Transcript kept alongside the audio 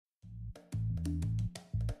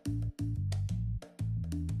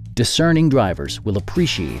Discerning drivers will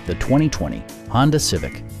appreciate the 2020 Honda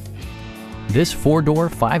Civic. This four-door,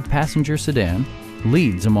 five-passenger sedan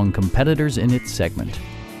leads among competitors in its segment.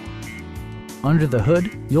 Under the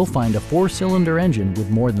hood, you'll find a four-cylinder engine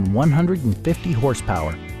with more than 150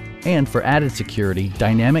 horsepower. And for added security,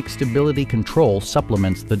 dynamic stability control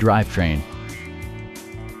supplements the drivetrain.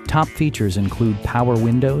 Top features include power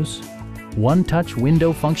windows, one-touch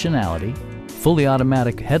window functionality, fully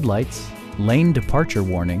automatic headlights, lane departure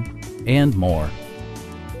warning, and more.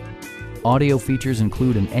 Audio features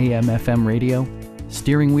include an AM/FM radio,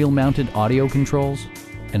 steering wheel mounted audio controls,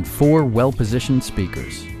 and 4 well-positioned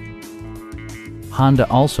speakers. Honda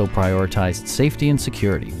also prioritized safety and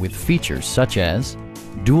security with features such as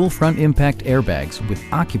dual front impact airbags with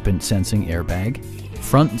occupant sensing airbag,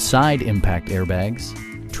 front and side impact airbags,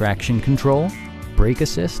 traction control, brake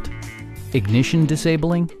assist, ignition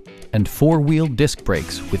disabling, and 4-wheel disc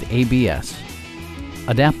brakes with ABS.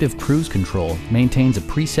 Adaptive Cruise Control maintains a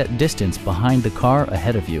preset distance behind the car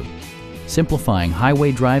ahead of you, simplifying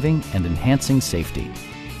highway driving and enhancing safety.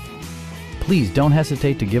 Please don't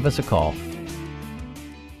hesitate to give us a call.